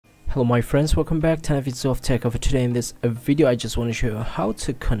Hello my friends, welcome back to another video of tech. Over today in this video I just want to show you how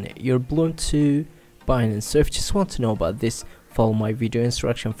to connect your Bloom to Binance. So if you just want to know about this, follow my video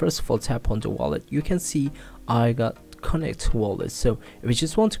instruction. First of all, tap on the wallet. You can see I got connect wallet. So if you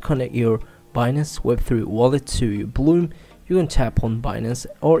just want to connect your Binance Web3 wallet to your Bloom, you can tap on Binance,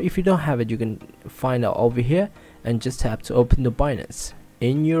 or if you don't have it, you can find out over here and just tap to open the Binance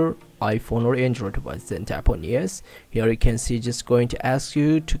in your iPhone or Android device. Then tap on yes. Here you can see just going to ask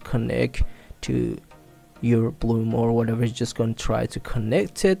you to connect to your Bloom or whatever. It's just going to try to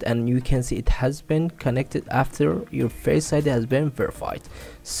connect it, and you can see it has been connected after your Face ID has been verified.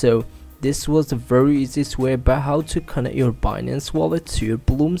 So this was the very easiest way about how to connect your Binance wallet to your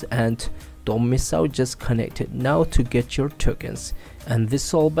Blooms, and don't miss out, just connect it now to get your tokens. And this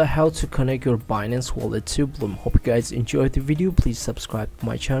is all about how to connect your Binance wallet to Bloom. Hope you guys enjoyed the video. Please subscribe to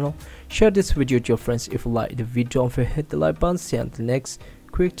my channel, share this video with your friends if you like the video, don't forget to hit the like button. See you on the next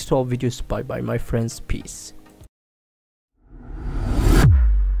quick tutorial videos. Bye bye my friends, peace.